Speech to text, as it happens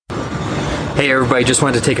Hey everybody, just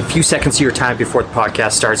wanted to take a few seconds of your time before the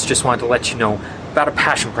podcast starts. Just wanted to let you know about a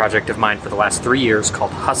passion project of mine for the last 3 years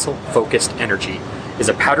called Hustle Focused Energy. It's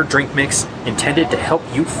a powdered drink mix intended to help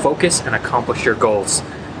you focus and accomplish your goals.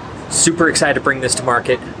 Super excited to bring this to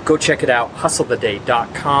market. Go check it out,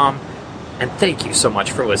 hustletheday.com. And thank you so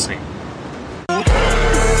much for listening.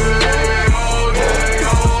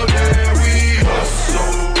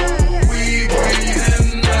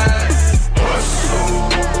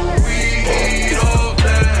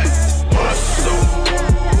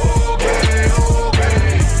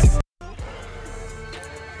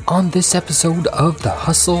 On this episode of the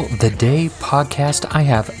Hustle the Day podcast, I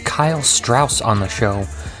have Kyle Strauss on the show.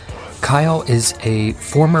 Kyle is a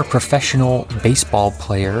former professional baseball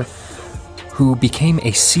player who became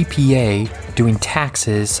a CPA doing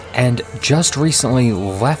taxes and just recently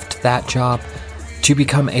left that job to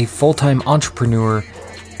become a full-time entrepreneur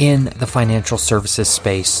in the financial services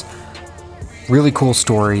space. Really cool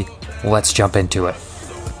story. Let's jump into it.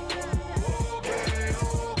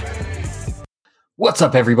 What's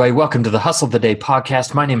up, everybody? Welcome to the Hustle the Day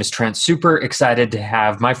podcast. My name is Trent. Super excited to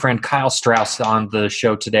have my friend Kyle Strauss on the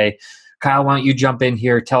show today. Kyle, why don't you jump in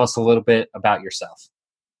here? Tell us a little bit about yourself.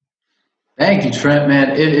 Thank you, Trent,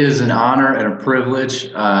 man. It is an honor and a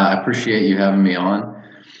privilege. I appreciate you having me on.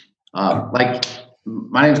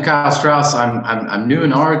 My name is Kyle Strauss. I'm new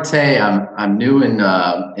in Arte. I'm new in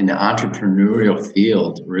the entrepreneurial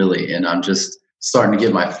field, really, and I'm just starting to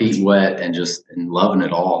get my feet wet and loving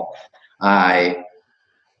it all.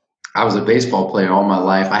 I was a baseball player all my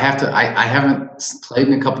life. I haven't played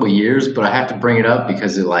in a couple of years, but I have to bring it up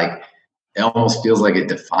because it almost feels like it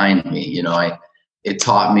defined me. You know, it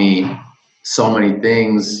taught me so many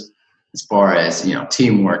things as far as,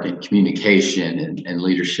 teamwork and communication and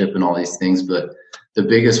leadership and all these things. But the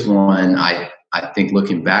biggest one I think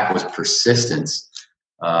looking back was persistence.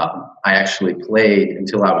 I actually played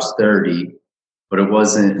until I was 30, but it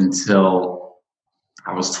wasn't until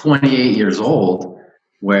I was 28 years old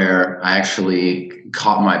where I actually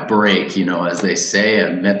caught my break, as they say.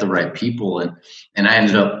 I met the right people, and I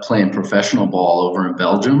ended up playing professional ball over in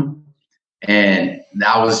Belgium. And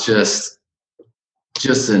that was just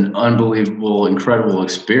an unbelievable, incredible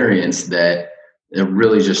experience that it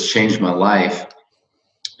really just changed my life.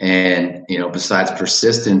 And, besides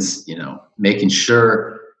persistence, making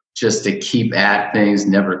sure just to keep at things,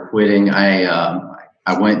 never quitting. I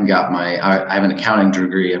went and got I have an accounting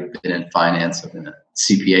degree. I've been in finance. I've been a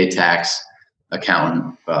CPA tax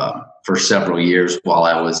accountant for several years while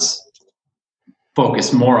I was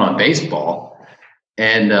focused more on baseball.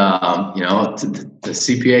 And, the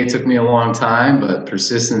CPA took me a long time, but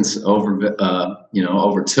persistence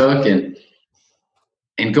overtook.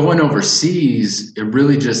 And going overseas, it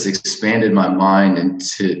really just expanded my mind and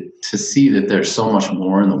to see that there's so much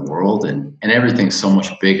more in the world and everything's so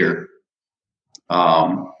much bigger.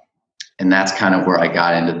 And that's kind of where I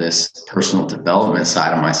got into this personal development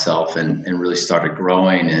side of myself and really started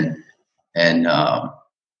growing and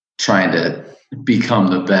trying to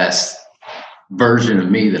become the best version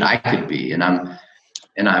of me that I could be. And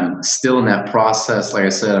I'm still in that process. Like I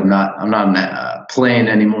said, I'm not playing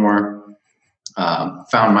anymore.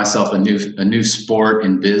 Found myself a new sport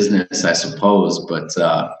in business, I suppose, but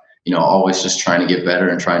always just trying to get better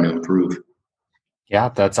and trying to improve. Yeah,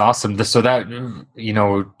 that's awesome. So that,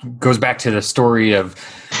 goes back to the story of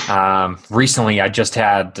recently I just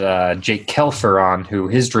had Jake Kelfer on, who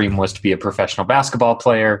his dream was to be a professional basketball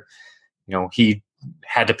player. He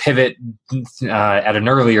had to pivot at an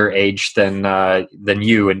earlier age than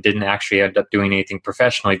you and didn't actually end up doing anything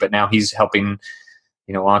professionally. But now he's helping,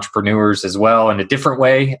 entrepreneurs as well in a different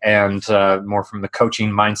way and more from the coaching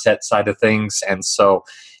mindset side of things. And so,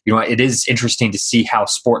 it is interesting to see how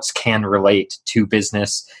sports can relate to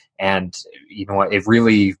business. And,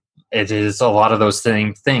 it is a lot of those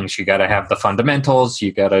things. You got to have the fundamentals,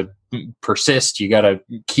 you got to persist, you got to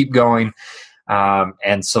keep going.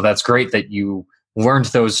 And so that's great that you learned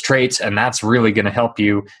those traits, and that's really going to help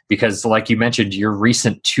you because, like you mentioned, you're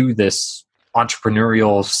recent to this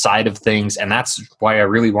entrepreneurial side of things. And that's why I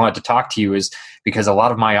really wanted to talk to you, is because a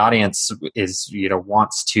lot of my audience is,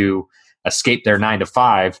 wants to escape their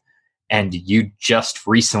 9-to-5, and you just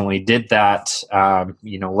recently did that,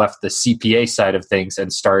 left the CPA side of things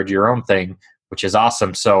and started your own thing, which is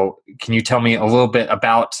awesome. So can you tell me a little bit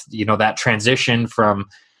about, that transition from,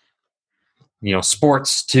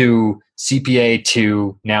 sports to CPA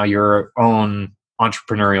to now your own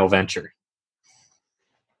entrepreneurial venture?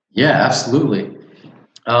 Yeah, absolutely.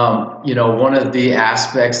 One of the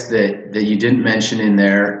aspects that you didn't mention in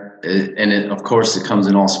there, of course it comes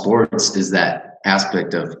in all sports, is that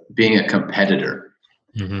aspect of being a competitor.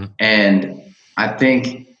 Mm-hmm. And I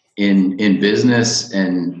think in business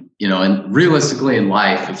and, and realistically in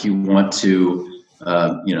life, if you want to,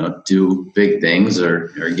 do big things or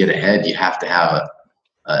get ahead, you have to have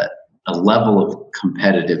a level of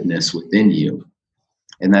competitiveness within you.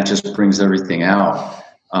 And that just brings everything out.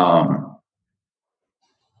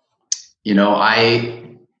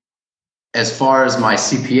 As far as my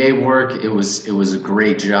CPA work, it was a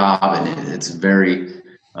great job, and it's a very,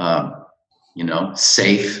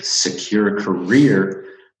 safe, secure career,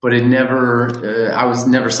 but I was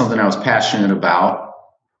never something I was passionate about.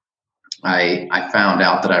 I found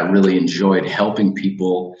out that I really enjoyed helping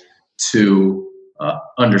people to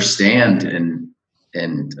understand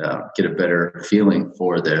and get a better feeling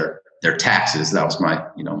for their taxes. That was my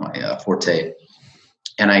forte,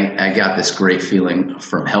 and I got this great feeling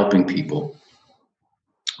from helping people,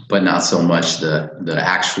 but not so much the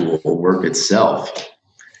actual work itself.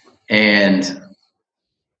 And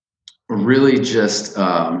really just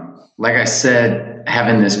like I said,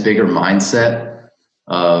 having this bigger mindset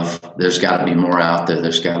of there's got to be more out there.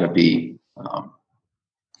 There's got to be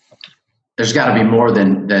more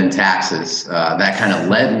than taxes. That kind of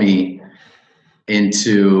led me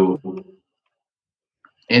into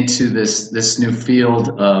this new field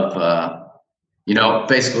of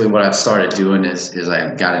basically what I've started doing is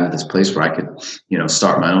I got into this place where I could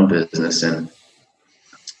start my own business, and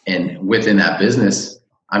within that business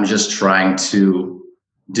I'm just trying to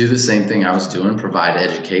do the same thing I was doing, provide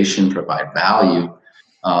education, provide value.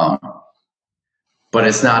 But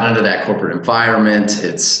it's not under that corporate environment.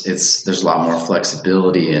 There's a lot more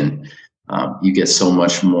flexibility, and you get so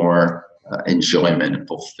much more enjoyment and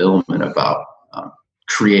fulfillment about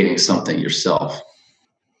creating something yourself.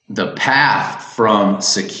 The path from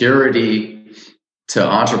security to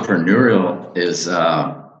entrepreneurial is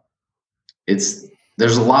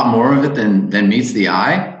there's a lot more of it than meets the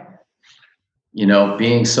eye.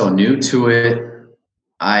 Being so new to it,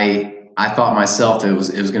 I thought myself it was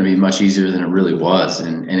going to be much easier than it really was,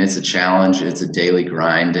 and it's a challenge. It's a daily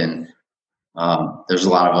grind, and there's a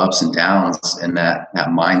lot of ups and downs, and that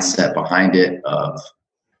mindset behind it of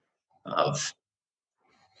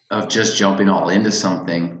just jumping all into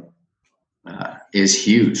something is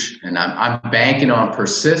huge. And I'm banking on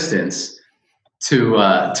persistence to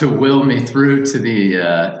will me through to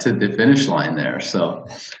the finish line there. So.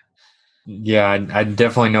 Yeah, I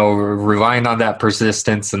definitely know relying on that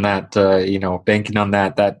persistence and that, banking on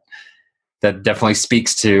that definitely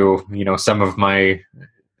speaks to, some of my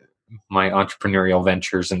entrepreneurial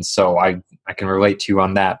ventures. And so I can relate to you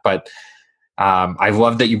on that. But I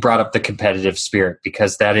love that you brought up the competitive spirit,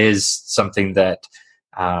 because that is something that,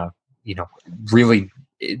 really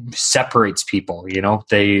separates people.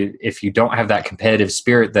 If you don't have that competitive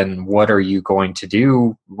spirit, then what are you going to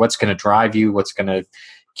do? What's going to drive you? What's going to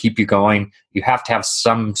keep you going? You have to have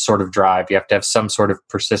some sort of drive. You have to have some sort of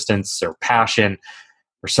persistence or passion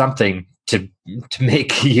or something to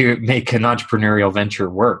make an entrepreneurial venture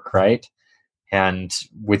work, right? And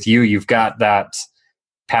with you've got that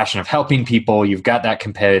passion of helping people. You've got that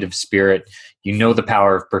competitive spirit. The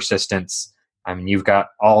power of persistence. I mean, you've got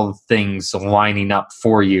all things lining up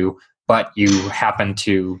for you, but you happen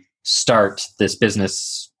to start this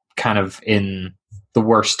business kind of in the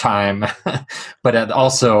worst time, but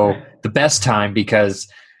also the best time, because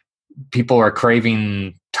people are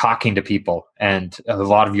craving talking to people, and a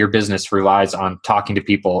lot of your business relies on talking to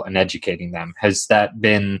people and educating them. Has that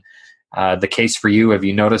been the case for you? Have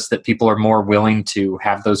you noticed that people are more willing to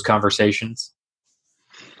have those conversations?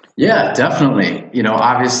 Yeah, definitely.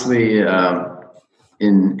 Obviously,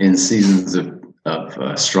 in seasons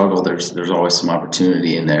of struggle, there's always some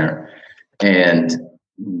opportunity in there, and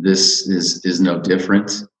this is no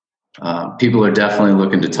different. People are definitely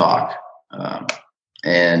looking to talk,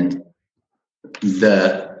 and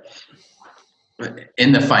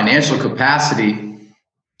in the financial capacity,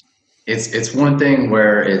 it's one thing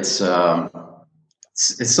where it's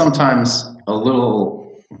sometimes a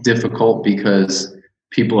little difficult because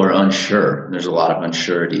people are unsure. There's a lot of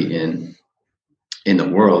uncertainty in the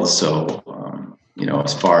world. So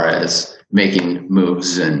as far as making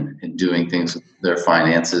moves and doing things with their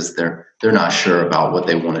finances, they're not sure about what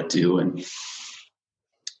they want to do. And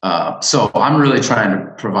so I'm really trying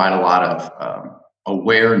to provide a lot of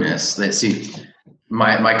awareness.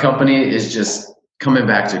 My company is just coming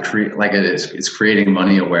back to create, like it's creating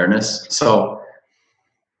money awareness. So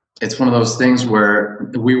it's one of those things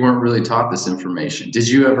where we weren't really taught this information. Did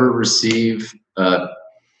you ever receive a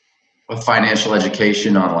financial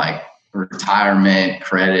education on like retirement,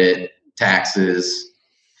 credit, taxes?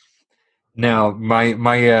 No,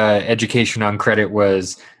 my education on credit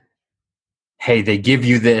was, hey, they give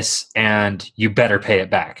you this and you better pay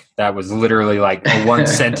it back. That was literally like a one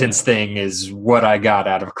sentence thing is what I got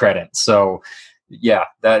out of credit. So yeah,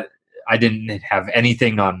 that I didn't have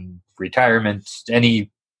anything on retirement,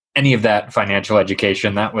 any of that financial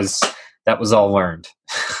education. That was all learned.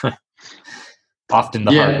 Often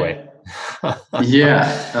the hard way.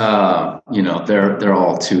 Yeah. They're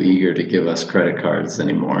all too eager to give us credit cards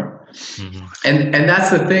anymore. Mm-hmm. And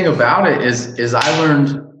that's the thing about it is I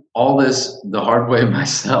learned all this the hard way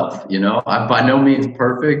myself. I'm by no means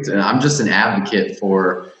perfect, and I'm just an advocate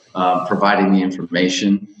for providing the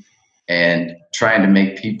information and trying to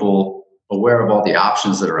make people aware of all the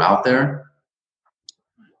options that are out there.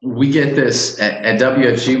 We get this at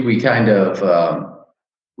WFG. We kind of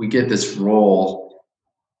we get this role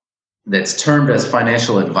that's termed as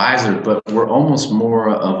financial advisor, but we're almost more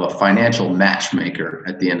of a financial matchmaker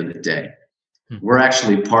at the end of the day. We're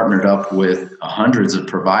actually partnered up with hundreds of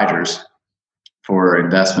providers for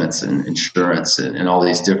investments and insurance and all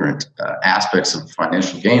these different aspects of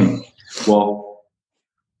financial game. Well,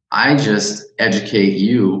 I just educate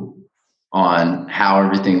you on how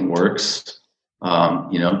everything works,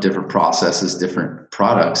 different processes, different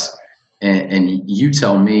products. And you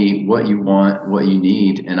tell me what you want, what you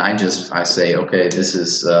need, and I say, okay,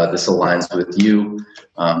 this aligns with you.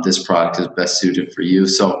 This product is best suited for you.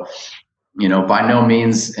 So, by no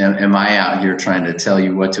means am I out here trying to tell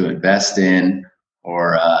you what to invest in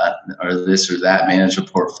or this or that, manage a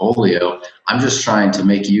portfolio. I'm just trying to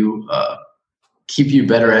make you keep you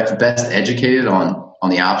best educated on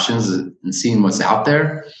the options and seeing what's out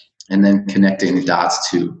there, and then connecting the dots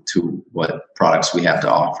to what products we have to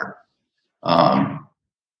offer.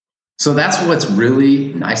 So that's what's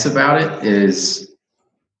really nice about it is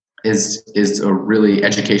a really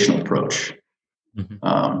educational approach,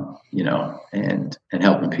 and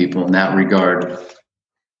helping people in that regard.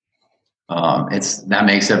 That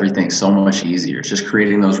makes everything so much easier. It's just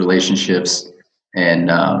creating those relationships and,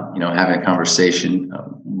 having a conversation,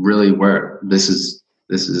 really where this is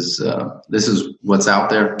what's out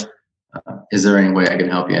there. Is there any way I can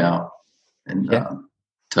help you out? And,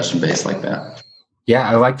 touching base like that. Yeah,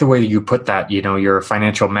 I like the way you put that. You're a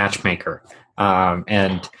financial matchmaker,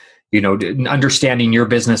 and understanding your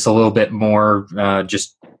business a little bit more,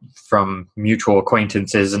 just from mutual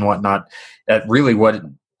acquaintances and whatnot.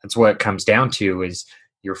 That's what it comes down to. Is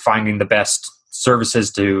you're finding the best services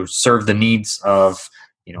to serve the needs of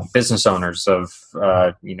business owners, of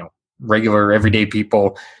regular everyday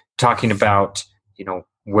people, talking about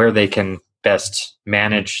where they can best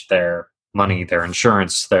manage their money, their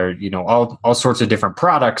insurance, their all sorts of different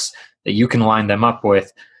products that you can line them up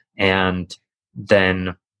with, and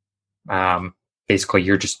then basically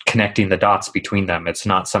you're just connecting the dots between them. It's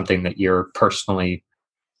not something that you're personally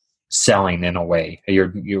selling in a way.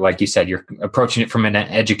 You're like you said, you're approaching it from an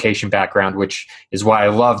education background, which is why I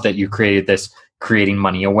love that you created this creating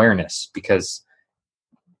money awareness, because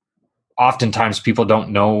oftentimes people don't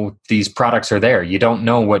know these products are there. You don't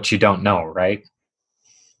know what you don't know, right?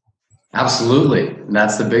 Absolutely. And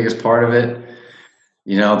that's the biggest part of it.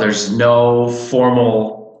 There's no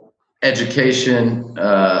formal education,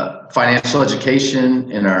 financial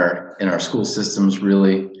education in our school systems,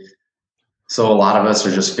 really. So a lot of us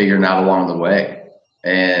are just figuring out along the way.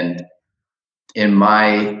 And in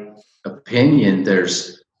my opinion,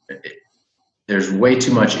 there's way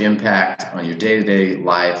too much impact on your day-to-day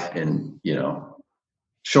life in,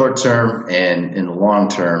 short term and in the long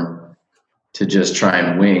term to just try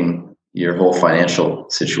and wing your whole financial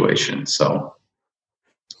situation. So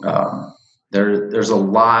there's a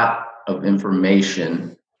lot of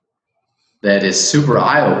information that is super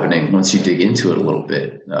eye-opening once you dig into it a little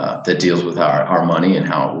bit, that deals with our money and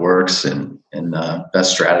how it works and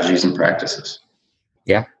best strategies and practices.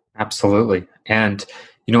 Yeah, absolutely. And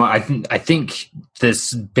I think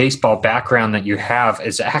this baseball background that you have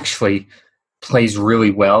is actually plays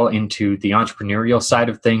really well into the entrepreneurial side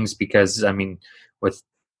of things, because with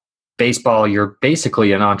baseball, you're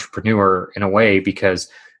basically an entrepreneur in a way, because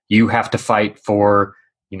you have to fight for,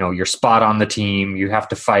 your spot on the team. You have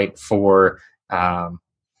to fight for,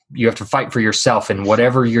 yourself in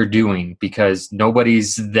whatever you're doing, because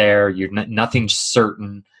nobody's there. Nothing's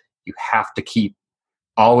certain. You have to keep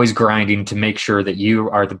always grinding to make sure that you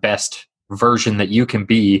are the best version that you can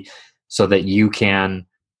be, so that you can,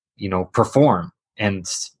 perform and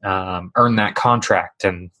earn that contract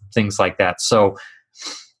and things like that. So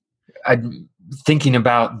thinking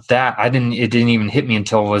about that, it didn't even hit me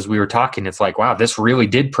until as we were talking. It's like, wow, this really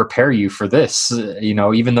did prepare you for this.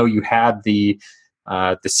 Even though you had the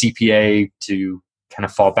CPA to kind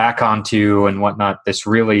of fall back onto and whatnot, this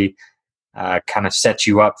really kind of sets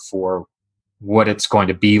you up for what it's going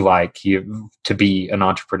to be like to be an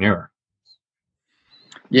entrepreneur.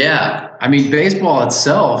 Yeah. I mean, baseball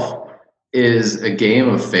itself is a game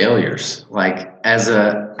of failures. Like as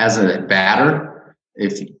a batter,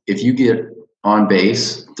 if you get on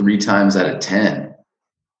base 3 times out of 10,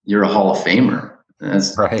 you're a Hall of Famer.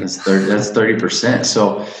 That's right. That's 30%.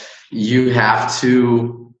 So you have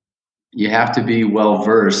to be well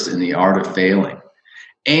versed in the art of failing.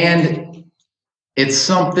 And it's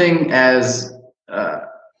something as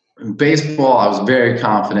in baseball, I was very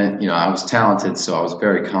confident. I was talented, so I was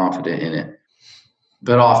very confident in it.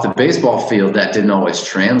 But off the baseball field, that didn't always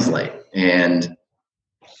translate. And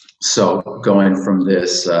so going from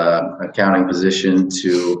this accounting position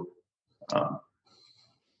to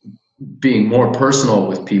being more personal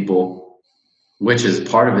with people, which is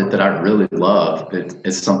part of it that I really love.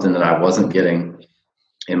 It's something that I wasn't getting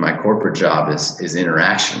in my corporate job is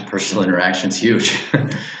interaction. Personal interaction is huge.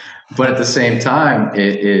 But at the same time,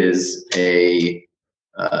 it is a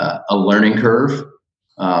learning curve,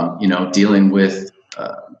 dealing with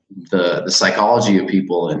the psychology of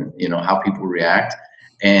people and, how people react.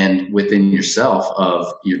 And within yourself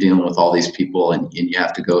you're dealing with all these people and you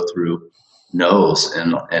have to go through no's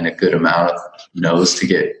and a good amount of no's to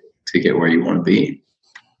get where you want to be.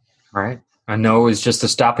 Right. A no is just a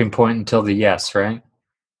stopping point until the yes, right?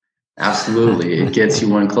 Absolutely. It gets you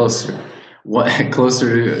closer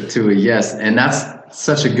to a yes. And that's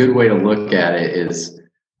such a good way to look at it, is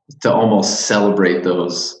to almost celebrate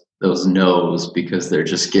those no's, because they're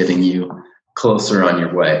just getting you closer on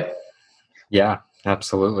your way. Yeah,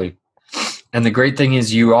 absolutely. And the great thing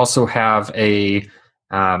is you also have a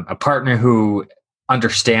partner who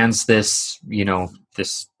understands this,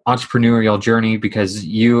 this entrepreneurial journey, because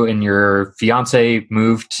you and your fiance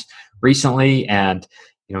moved recently, and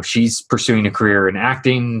she's pursuing a career in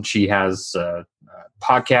acting. She has a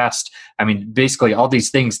podcast. I mean, basically all these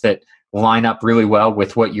things that line up really well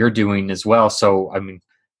with what you're doing as well. So, I mean,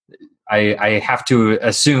 I have to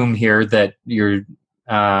assume here that your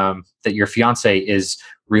fiance is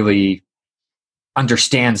really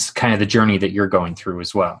understands kind of the journey that you're going through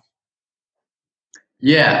as well.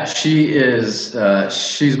 Yeah, she is.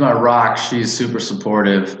 She's my rock. She's super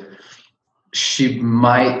supportive. She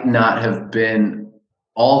might not have been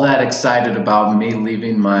all that excited about me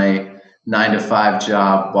leaving my 9-to-5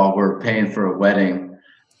 job while we're paying for a wedding,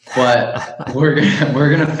 but we're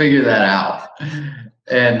gonna figure that out.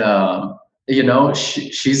 And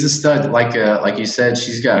she's a stud. Like you said,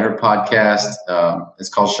 she's got her podcast. It's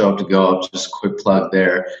called Show Up to Go Up. Just a quick plug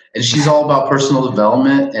there. And she's all about personal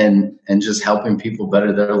development and just helping people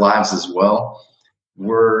better their lives as well.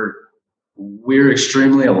 We're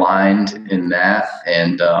extremely aligned in that,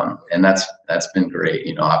 and that's been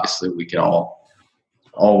great. Obviously we can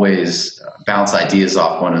always bounce ideas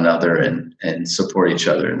off one another and support each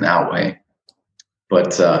other in that way.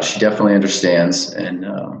 But she definitely understands, and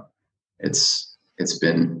it's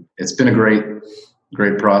been a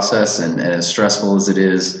great process, and as stressful as it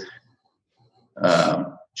is,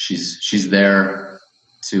 she's there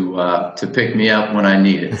to pick me up when I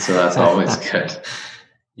need it. So that's always good.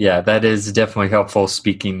 Yeah, that is definitely helpful.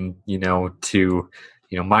 Speaking, to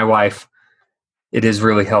my wife, it is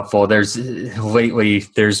really helpful.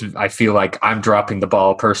 I feel like I'm dropping the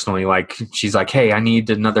ball personally. Like she's like, "Hey, I need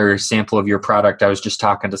another sample of your product. I was just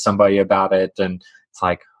talking to somebody about it," and it's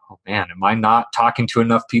like, "Oh man, am I not talking to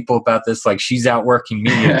enough people about this?" Like she's outworking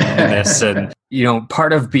me in this. And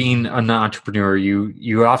part of being an entrepreneur,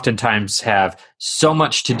 you oftentimes have so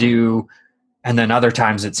much to do. And then other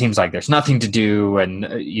times it seems like there's nothing to do. And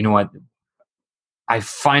you know what? I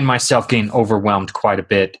find myself getting overwhelmed quite a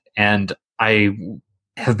bit. And I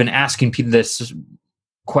have been asking people this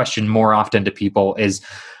question more often to people is,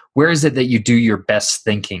 where is it that you do your best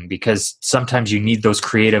thinking? Because sometimes you need those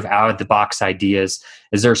creative out-of-the-box ideas.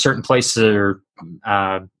 Is there a certain place or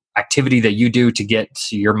activity that you do to get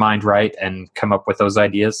your mind right and come up with those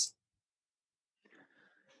ideas?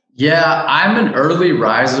 Yeah, I'm an early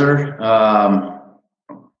riser.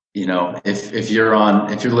 If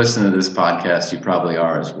you're listening to this podcast, you probably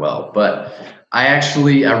are as well. But I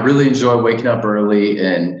really enjoy waking up early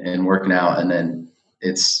and working out, and then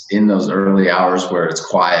it's in those early hours where it's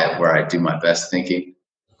quiet where I do my best thinking,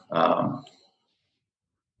 and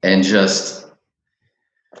just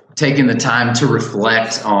taking the time to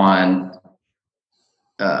reflect on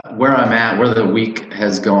where I'm at, where the week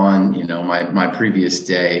has gone, my previous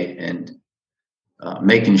day, and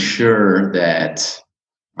making sure that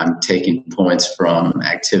I'm taking points from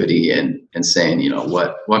activity and saying,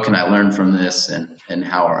 what can I learn from this, and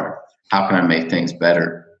how can I make things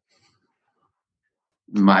better?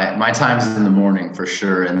 My time's in the morning for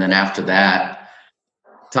sure. And then after that,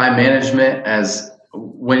 time management as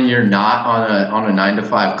when you're not on a 9 to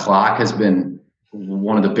 5 clock has been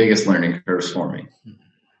one of the biggest learning curves for me,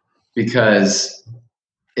 because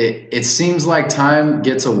it seems like time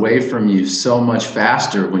gets away from you so much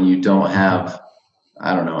faster when you don't have,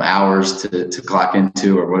 I don't know, hours to clock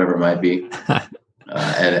into or whatever it might be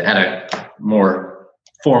at a more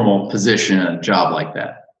formal position in a job like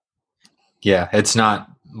that. Yeah, it's not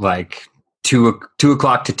like 2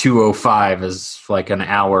 o'clock to 2:05 is like an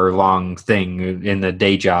hour long thing in the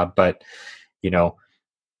day job, but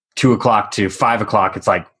 2 o'clock to 5 o'clock, it's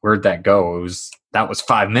like, where'd that go? That was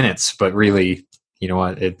 5 minutes, but really, you know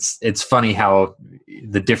what? It's funny how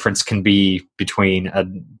the difference can be between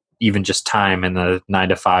even just time and the 9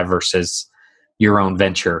 to 5 versus your own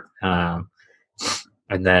venture. And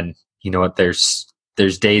then, you know what? There's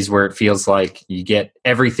days where it feels like you get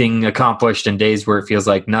everything accomplished and days where it feels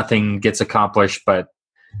like nothing gets accomplished, but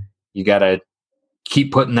you got to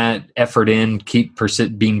keep putting that effort in, keep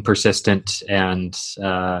being persistent, and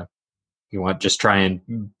just try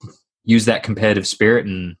and use that competitive spirit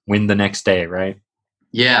and win the next day, right?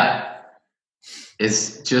 Yeah.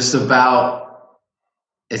 It's just about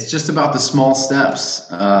the small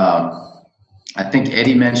steps. I think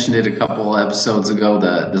Eddie mentioned it a couple episodes ago,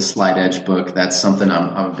 the Slight Edge book. That's something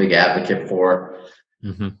I'm a big advocate for.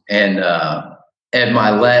 Mm-hmm. And Ed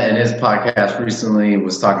Milet in his podcast recently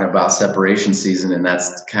was talking about separation season, and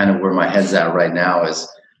that's kind of where my head's at right now. Is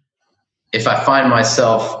if I find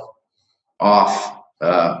myself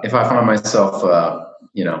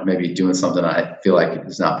maybe doing something I feel like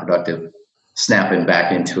is not productive, snapping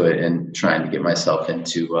back into it and trying to get myself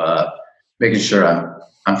into making sure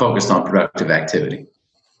I'm focused on productive activity.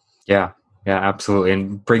 Yeah, absolutely.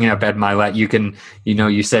 And bringing up Ed Milet,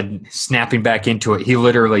 you said snapping back into it. He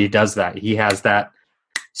literally does that. He has that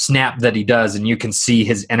snap that he does, and you can see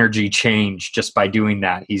his energy change just by doing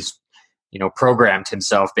that. He's, programmed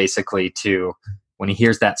himself basically to, when he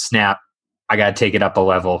hears that snap, I got to take it up a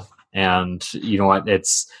level. And you know what?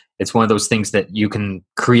 It's one of those things that you can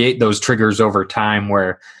create those triggers over time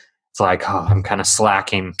where it's like, oh, I'm kind of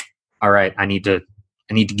slacking. All right, I need to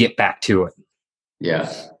get back to it.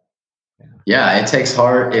 Yeah. It takes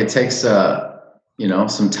some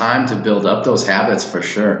time to build up those habits for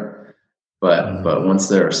sure. But once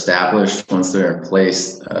they're established, once they're in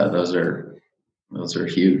place, those are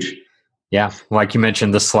huge. Yeah. Like you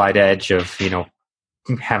mentioned, the Slight Edge of,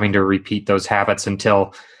 having to repeat those habits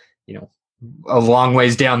until, a long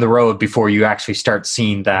ways down the road before you actually start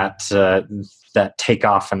seeing that take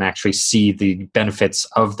off and actually see the benefits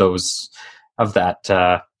of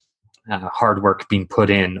that hard work being put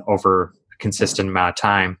in over a consistent amount of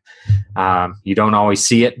time. You don't always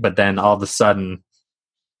see it, but then all of a sudden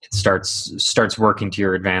it starts working to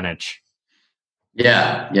your advantage.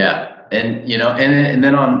 Yeah. And, and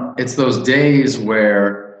then it's those days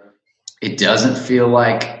where it doesn't feel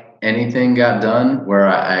like anything got done, where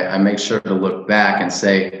I make sure to look back and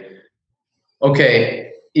say,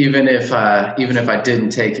 okay, even if I didn't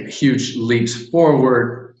take huge leaps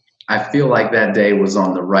forward, I feel like that day was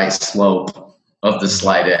on the right slope of the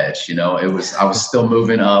Slight Edge. I was still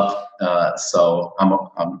moving up. So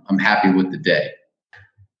I'm happy with the day.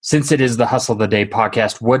 Since it is the Hustle of the Day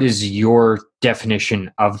podcast, what is your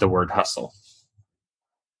definition of the word hustle?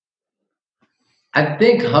 I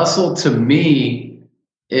think hustle to me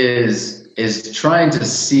is trying to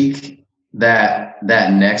seek that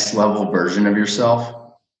next level version of yourself.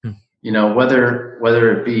 Whether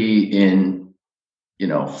it be in,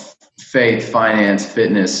 faith, finance,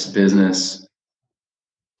 fitness, business,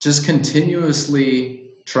 just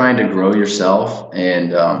continuously trying to grow yourself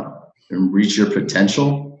and reach your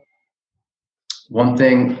potential. One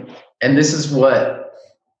thing, and this is what,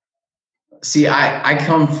 I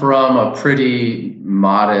come from a pretty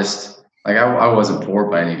modest, I wasn't poor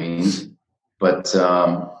by any means, but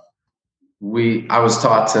I was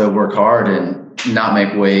taught to work hard and not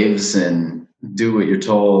make waves and do what you're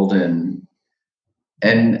told. And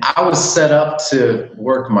I was set up to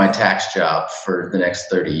work my tax job for the next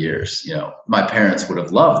 30 years. My parents would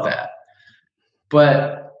have loved that.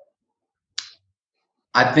 But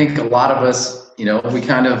I think a lot of us, we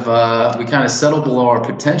kind of settle below our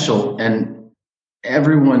potential, and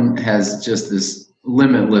everyone has just this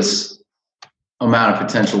limitless amount of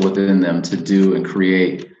potential within them to do and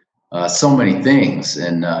create so many things.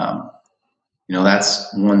 And,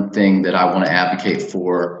 that's one thing that I want to advocate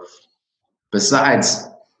for, besides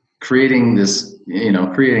creating this,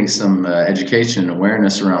 creating some education and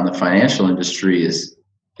awareness around the financial industry is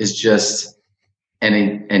just,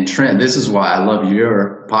 and Trent, this is why I love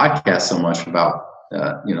your podcast so much about,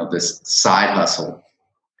 this side hustle.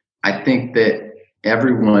 I think that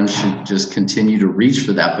everyone should just continue to reach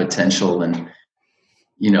for that potential and,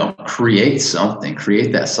 create something,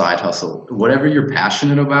 create that side hustle, whatever you're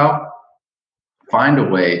passionate about, find a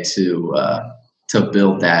way to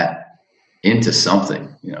build that into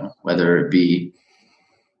something, whether it be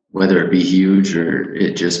huge or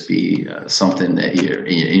it just be something that you're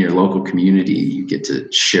in your local community, you get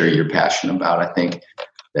to share your passion about. I think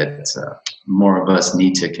that more of us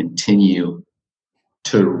need to continue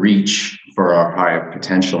to reach for our higher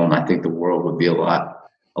potential. And I think the world would be a lot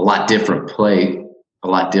different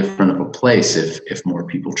of a place if more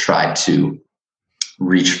people tried to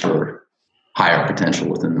reach for higher potential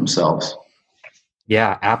within themselves.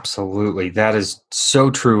 Yeah, absolutely. That is so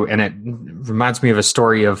true. And it reminds me of a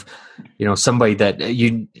story of, somebody that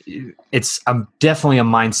it's definitely a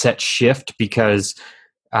mindset shift, because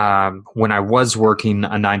when I was working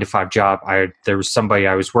a 9-to-5 job, there was somebody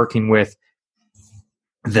I was working with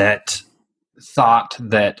that thought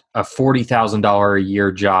that a $40,000 a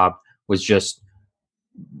year job was just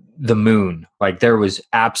the moon. Like, there was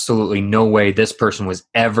absolutely no way this person was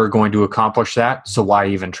ever going to accomplish that. So why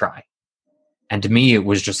even try? And to me, it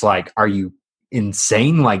was just like, are you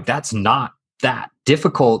insane? Like, that's not that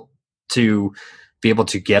difficult to be able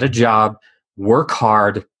to get a job, work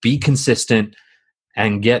hard, be consistent,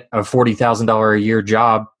 and get a $40,000 a year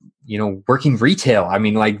job, working retail. I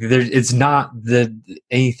mean, like, it's not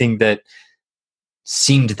anything that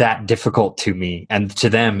seemed that difficult to me. And to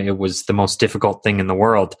them, it was the most difficult thing in the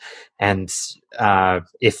world. And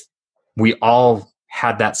if we all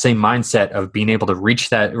had that same mindset of being able to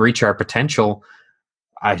reach our potential,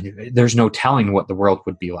 there's no telling what the world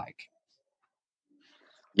would be like.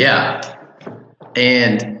 Yeah.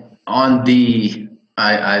 And on the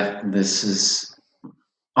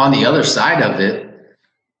other side of it,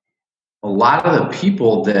 a lot of the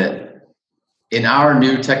people that in our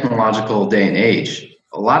new technological day and age,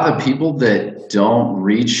 a lot of the people that don't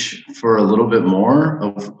reach for a little bit more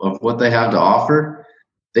of what they have to offer,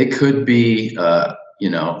 they could be AI'd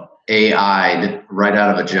right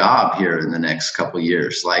out of a job here in the next couple of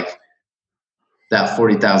years. Like, that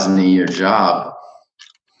 $40,000 a year job,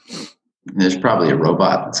 there's probably a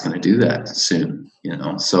robot that's going to do that soon,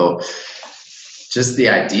 So just the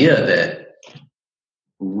idea that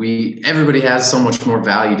everybody has so much more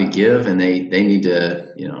value to give, and they need to,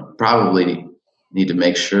 probably need to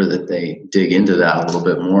make sure that they dig into that a little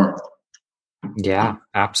bit more. Yeah,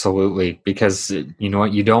 absolutely. Because you know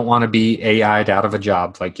what? You don't want to be AI'd out of a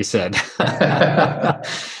job, like you said.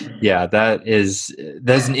 Yeah,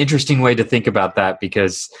 that's an interesting way to think about that,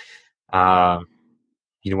 because you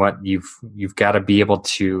know what? You've got to be able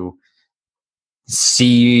to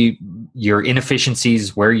see your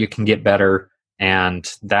inefficiencies, where you can get better,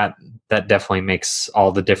 and that definitely makes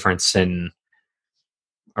all the difference in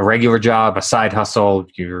a regular job, a side hustle,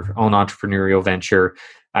 your own entrepreneurial venture.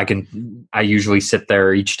 I usually sit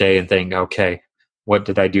there each day and think, okay, what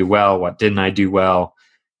did I do well? What didn't I do well?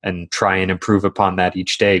 And try and improve upon that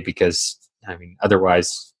each day, because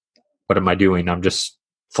otherwise, what am I doing? I'm just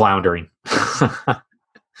floundering.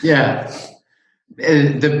 Yeah.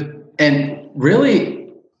 And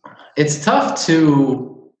really, it's tough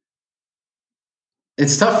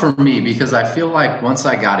for me, because I feel like once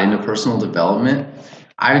I got into personal development,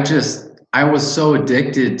 I was so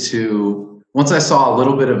addicted to, once I saw a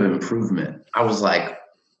little bit of improvement, I was like,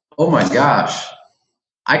 oh my gosh,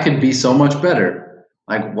 I could be so much better.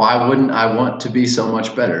 Like, why wouldn't I want to be so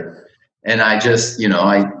much better? And I just, maybe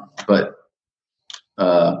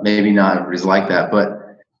not everybody's like that, but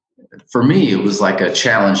for me, it was like a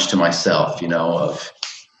challenge to myself, of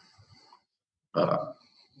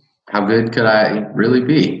how good could I really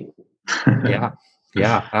be?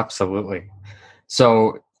 Yeah, absolutely.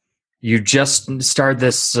 So you just started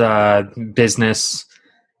this business,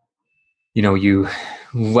 you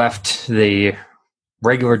left the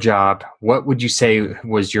regular job. What would you say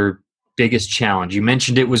was your biggest challenge? You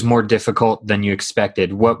mentioned it was more difficult than you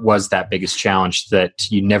expected. What was that biggest challenge that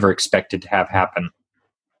you never expected to have happen?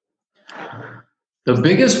 The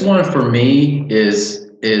biggest one for me is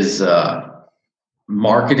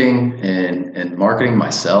marketing and marketing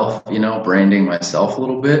myself, branding myself a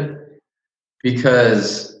little bit,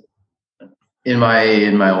 because in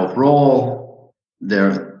my old role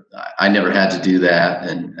there, I never had to do that.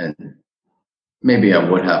 And maybe I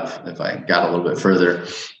would have if I got a little bit further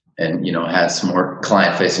and, had some more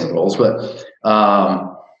client facing roles, but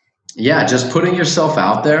just putting yourself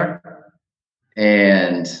out there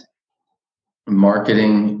and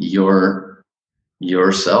marketing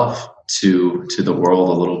yourself to the world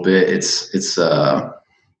a little bit. It's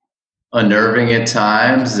unnerving at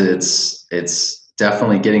times. It's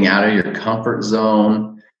definitely getting out of your comfort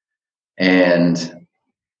zone, and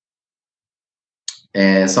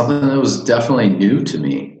something that was definitely new to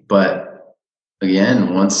me. But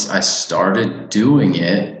again, once I started doing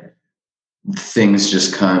it, things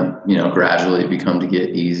just gradually become to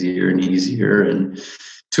get easier and easier, and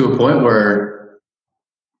to a point where,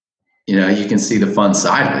 you can see the fun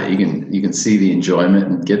side of it. You can see the enjoyment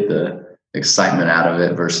and get the excitement out of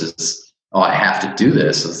it versus, oh, I have to do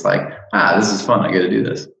this. It's like, this is fun. I got to do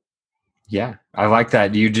this. Yeah, I like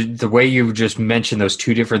that. You did the way you just mentioned those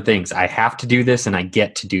two different things. I have to do this and I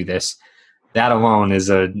get to do this. That alone is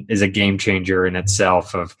a game changer in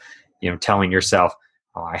itself of, telling yourself,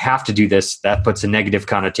 oh, I have to do this. That puts a negative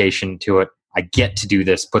connotation to it. I get to do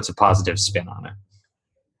this puts a positive spin on it.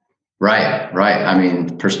 Right. I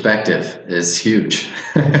mean, perspective is huge.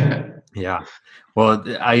 Yeah. Well,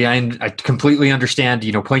 I completely understand,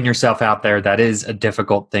 putting yourself out there. That is a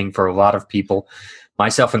difficult thing for a lot of people,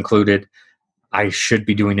 myself included. I should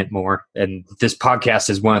be doing it more. And this podcast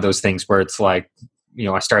is one of those things where it's like,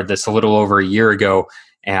 I started this a little over a year ago.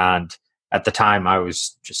 And at the time I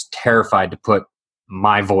was just terrified to put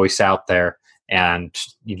my voice out there. And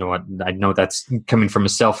I know that's coming from a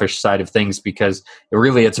selfish side of things, because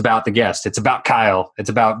it's about the guest. It's about Kyle. It's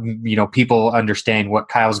about, people understand what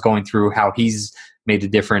Kyle's going through, how he's made a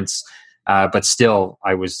difference. But still,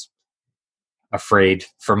 I was afraid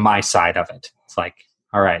for my side of it. It's like,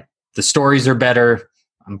 all right, the stories are better.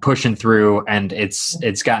 I'm pushing through, and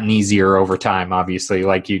it's gotten easier over time. Obviously,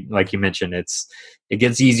 like you mentioned, it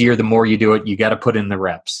gets easier the more you do it. You got to put in the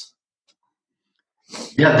reps.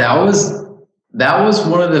 Yeah, that was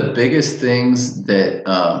one of the biggest things that,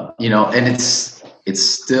 and it's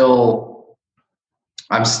still,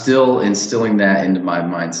 I'm still instilling that into my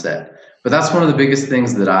mindset. But that's one of the biggest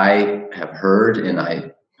things that I have heard, and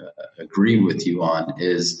I agree with you on,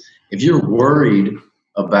 is if you're worried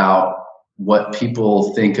about what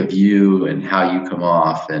people think of you and how you come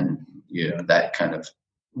off, and, that kind of,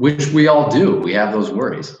 which we all do, we have those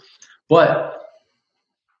worries, but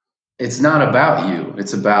it's not about you.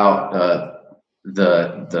 It's about,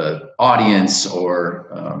 the audience,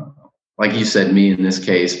 or like you said, me in this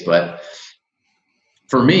case. But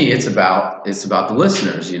for me, it's about the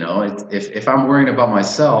listeners. If I'm worrying about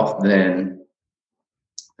myself, then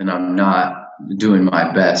I'm not doing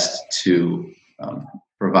my best to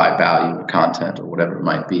provide value or content or whatever it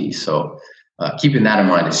might be. So keeping that in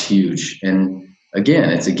mind is huge. And again,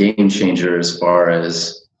 it's a game changer as far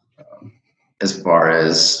as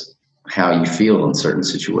how you feel in certain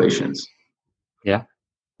situations.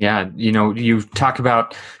 Yeah. You talk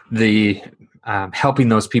about the helping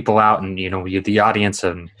those people out, and the audience,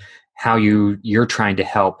 and how you're trying to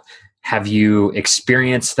help. Have you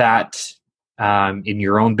experienced that in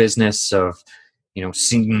your own business of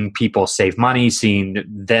seeing people save money, seeing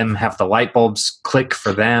them have the light bulbs click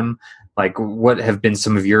for them? Like, what have been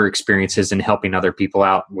some of your experiences in helping other people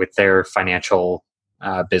out with their financial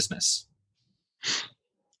business?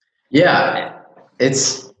 Yeah,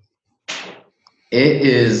 it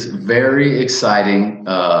is very exciting.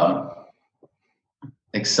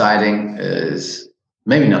 Exciting is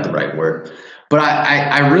maybe not the right word, but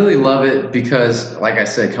I really love it because, like I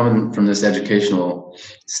said, coming from this educational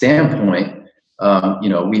standpoint,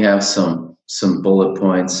 we have some bullet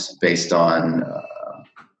points based on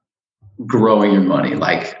growing your money,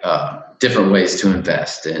 like different ways to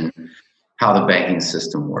invest, and how the banking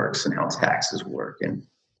system works, and how taxes work. And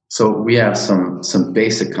so we have some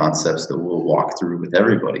basic concepts that we'll walk through with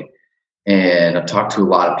everybody. And I've talked to a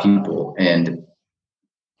lot of people, and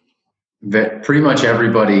pretty much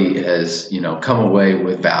everybody has, come away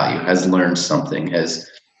with value, has learned something,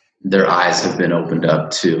 their eyes have been opened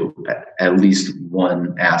up to at least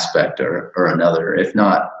one aspect or another, if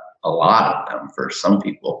not a lot of them for some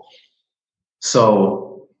people.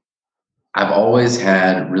 So I've always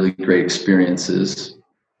had really great experiences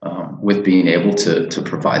with being able to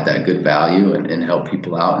provide that good value and help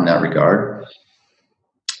people out in that regard.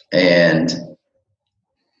 And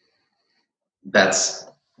that's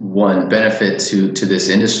one benefit to this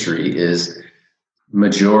industry, is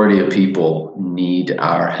majority of people need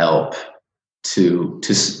our help to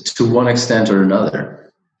one extent or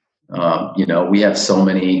another. We have so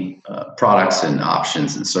many products and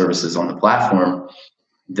options and services on the platform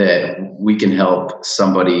that we can help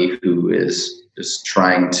somebody who is just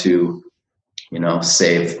trying to,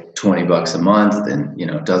 save $20 a month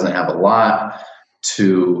and, doesn't have a lot,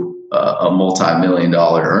 to a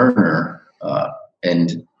multi-million-dollar earner.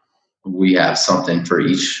 And we have something for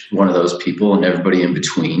each one of those people and everybody in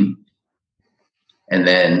between. And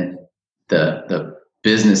then the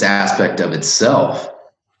business aspect of itself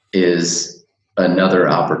is another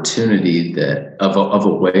opportunity that of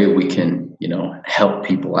a way we can, help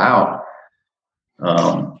people out,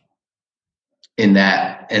 in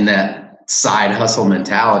that side hustle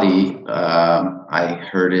mentality. I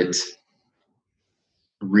heard it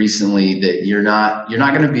recently that you're not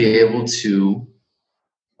going to be able to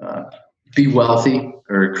be wealthy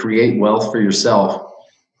or create wealth for yourself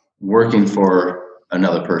working for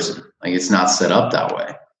another person. Like, it's not set up that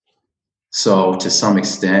way. So to some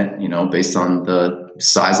extent, based on the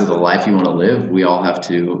size of the life you want to live, we all have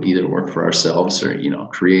to either work for ourselves or,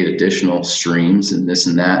 create additional streams and this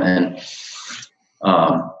and that. And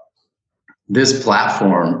this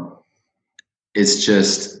platform, it's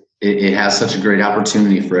just, it has such a great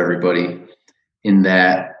opportunity for everybody in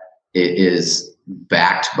that it is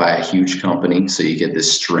backed by a huge company. So you get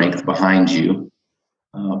this strength behind you,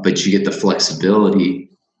 but you get the flexibility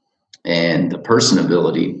and the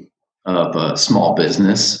personability of a small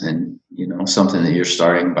business and, something that you're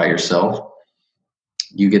starting by yourself.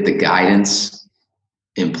 You get the guidance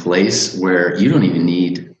in place where you don't even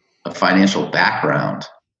need a financial background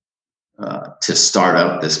to start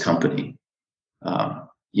up this company.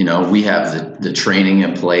 We have the training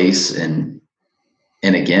in place, and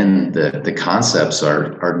again, the concepts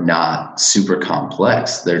are not super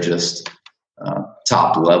complex. They're just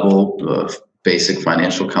top level of basic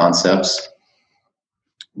financial concepts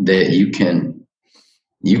that you can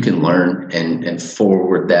learn and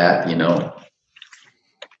forward that,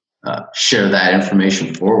 share that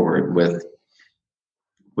information forward with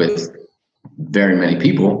very many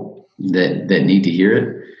people that need to hear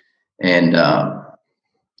it. And,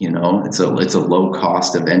 it's a low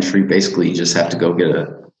cost of entry. Basically, you just have to go get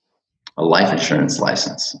a life insurance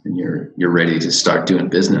license and you're ready to start doing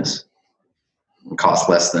business. It costs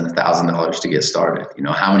less than $1,000 to get started.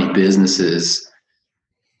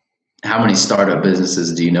 How many startup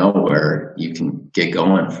businesses do you know where you can get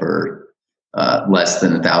going for less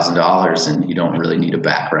than $1,000 and you don't really need a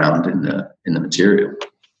background in the material?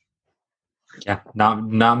 Yeah,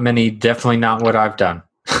 not many. Definitely not what I've done.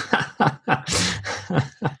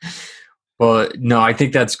 Well, no, I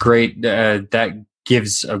think that's great. That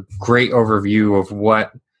gives a great overview of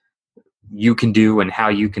what you can do and how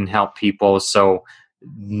you can help people. So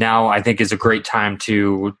now I think is a great time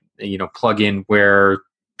to, plug in where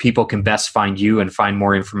people can best find you and find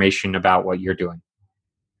more information about what you're doing.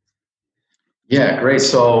 Yeah, great.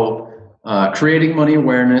 So Creating Money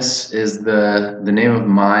Awareness is the name of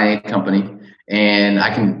my company, and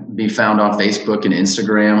I can be found on Facebook and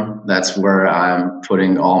Instagram. That's where I'm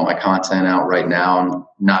putting all my content out right now. I'm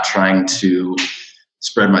not trying to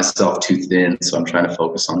spread myself too thin, so I'm trying to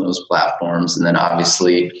focus on those platforms. And then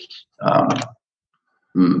obviously,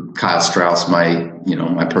 Kyle Strauss, my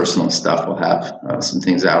personal stuff, will have some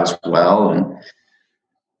things out as well. And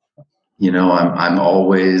I'm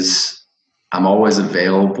always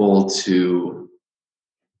available to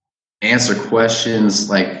answer questions,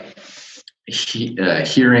 like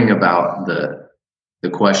hearing about the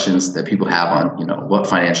questions that people have on, what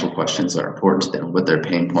financial questions are important to them, what their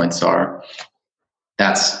pain points are.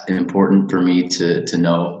 That's important for me to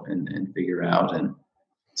know and figure out. And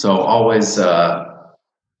so always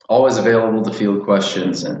available to field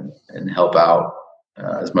questions and help out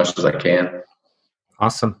as much as I can.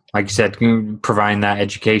 Awesome. Like you said, providing that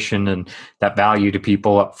education and that value to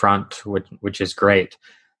people up front, which is great.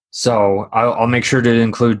 So I'll make sure to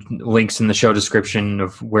include links in the show description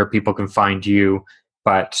of where people can find you.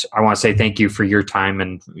 But I want to say thank you for your time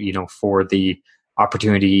and, for the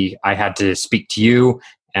opportunity I had to speak to you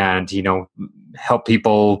and, help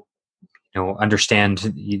people,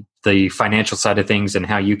 understand the financial side of things and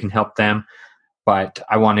how you can help them. But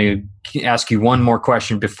I want to ask you one more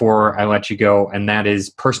question before I let you go, and that is,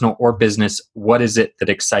 personal or business, what is it that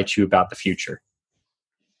excites you about the future?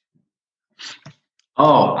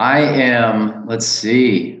 Oh, let's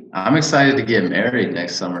see. I'm excited to get married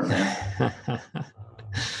next summer, man.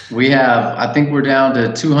 I think we're down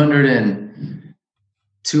to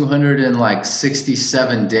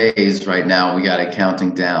 267 days right now. We got it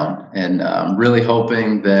counting down. And I'm really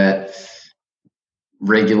hoping that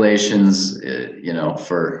regulations,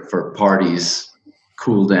 for parties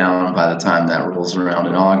cool down by the time that rolls around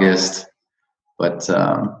in August. But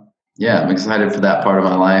I'm excited for that part of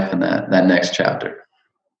my life and that next chapter.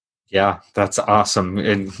 Yeah, that's awesome.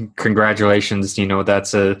 And congratulations.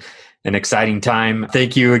 That's an exciting time.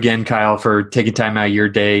 Thank you again, Kyle, for taking time out of your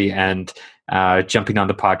day and jumping on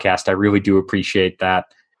the podcast. I really do appreciate that.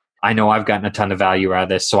 I know I've gotten a ton of value out of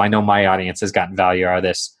this, so I know my audience has gotten value out of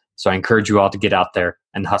this. So I encourage you all to get out there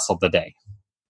and hustle the day.